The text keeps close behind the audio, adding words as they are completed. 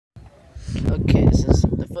Okay, this is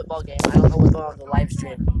the football game. I don't know what's going on with the live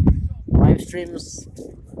stream. Live streams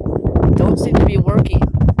don't seem to be working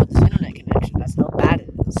with this internet connection. That's how bad it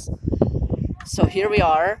is. So here we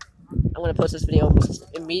are. I'm going to post this video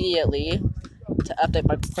immediately to update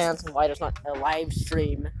my fans on why there's not a live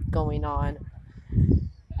stream going on. I'm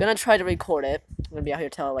going to try to record it. I'm going to be out here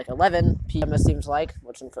till like 11 p.m. it seems like,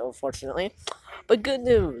 which unfortunately. But good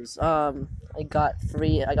news. I got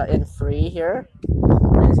in free here.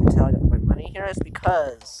 As you can tell, I got my money here. It's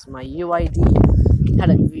because my UID had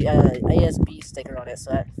a ASB sticker on it,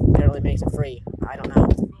 so that apparently makes it free. I don't know.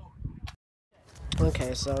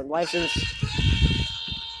 Okay, so live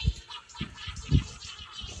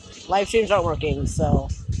streams aren't working, so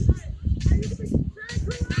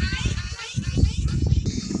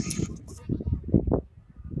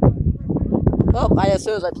well, as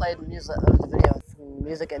soon as I played the video,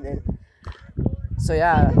 music ended. So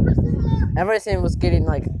yeah, everything was getting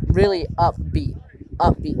like really upbeat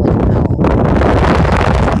like hell.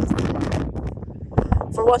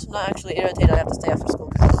 For once, I'm not actually irritated. I have to stay after school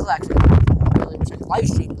because this is actually really wish I could live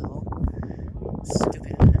stream though.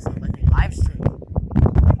 Stupid, it's not letting me live stream.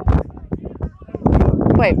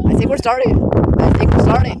 Wait, I think we're starting.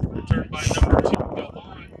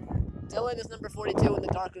 Dylan is number 42 in the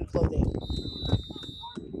darker clothing.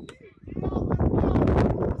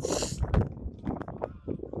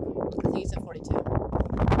 I think he's at 42. I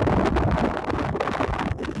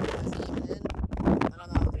don't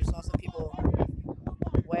know. There's also people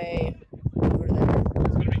way over there.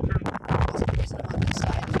 Also, the reason I'm on this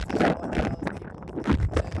side is because I don't know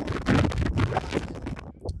people.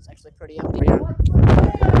 It's actually pretty empty here.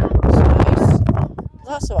 It's nice. There's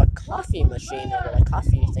also a coffee machine over there, a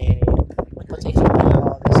coffee thing. Like, what takes you a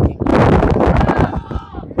while of this game?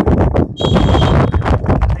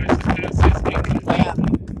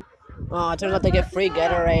 Oh, it turns out they get free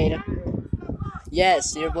Gatorade.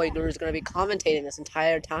 Yes, your boy Guru is going to be commentating this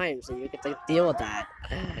entire time, so you get to deal with that.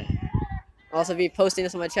 I'll also be posting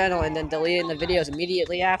this on my channel and then deleting the videos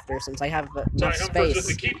immediately after, since I have enough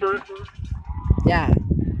space. Yeah.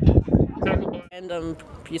 Random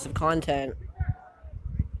piece of content.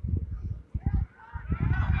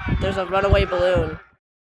 There's a runaway balloon.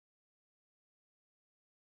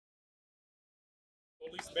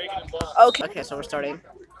 Okay, so we're starting.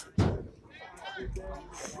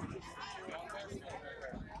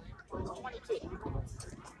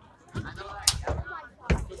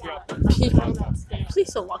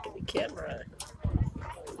 Please don't walk in the camera.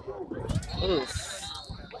 Oof.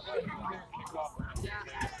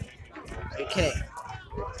 Are you kidding?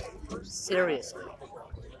 Seriously.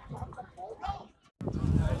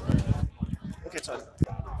 Okay, so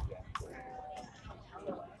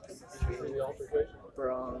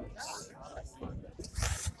Bronx.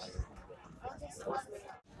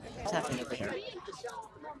 What's happening over here?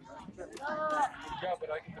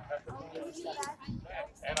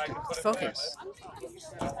 Focus.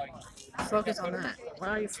 Focus on that. What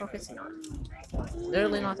are you focusing on?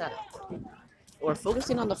 Literally not that. We're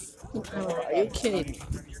focusing on the fucking camera. Are you kidding me?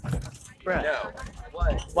 Bruh. No.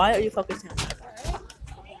 What? Why are you focusing on that?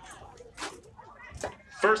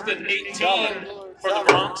 First and 18 for the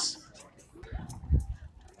Bronx.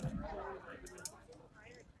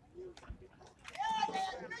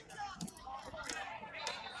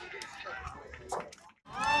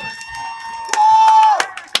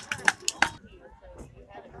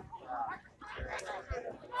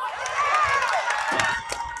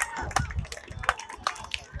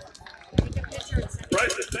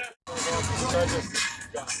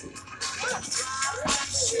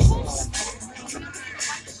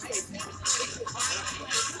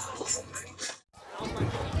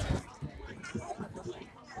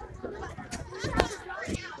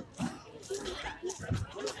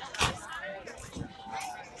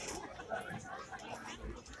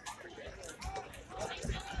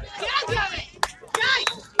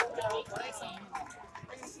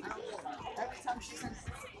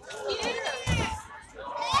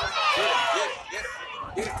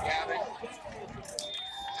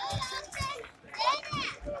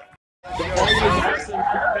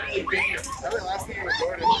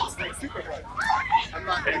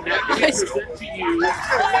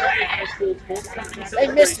 They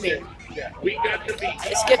missed me.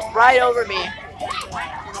 They skipped right over me.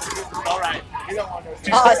 Alright.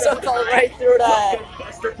 Oh, I so called right through that.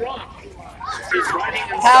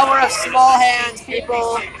 Power of small hands,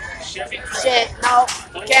 people. Shit, no,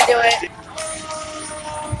 can't do it.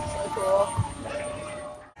 So cool.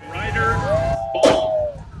 Ryder Ball.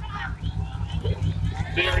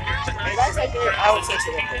 They are here tonight. That's like good. I would say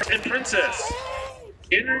so. And Princess.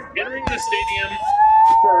 Entering the stadium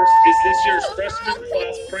first is the this year's freshman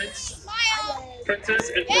class Prince,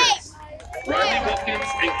 Princess, and Prince. Riley Wilkins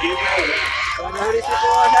and Gabriel Watts. Don't know who these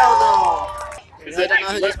people are? Hell no. Is I that don't know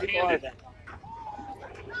who these people are left-handed?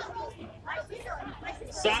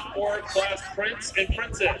 then. Sophomore class Prince and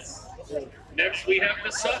Princess. Next we have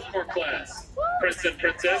the sophomore class, Prince and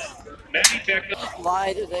Princess, Maddie Beckham.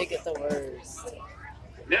 Why do they get the worst?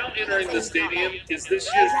 Now entering the stadium is this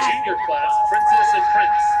year's junior class, Princess and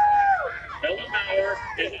Prince. Ella Maurer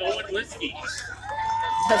and Owen Liskey.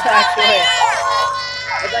 That's actually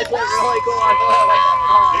really cool. I feel like,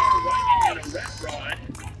 oh. Nick Ryan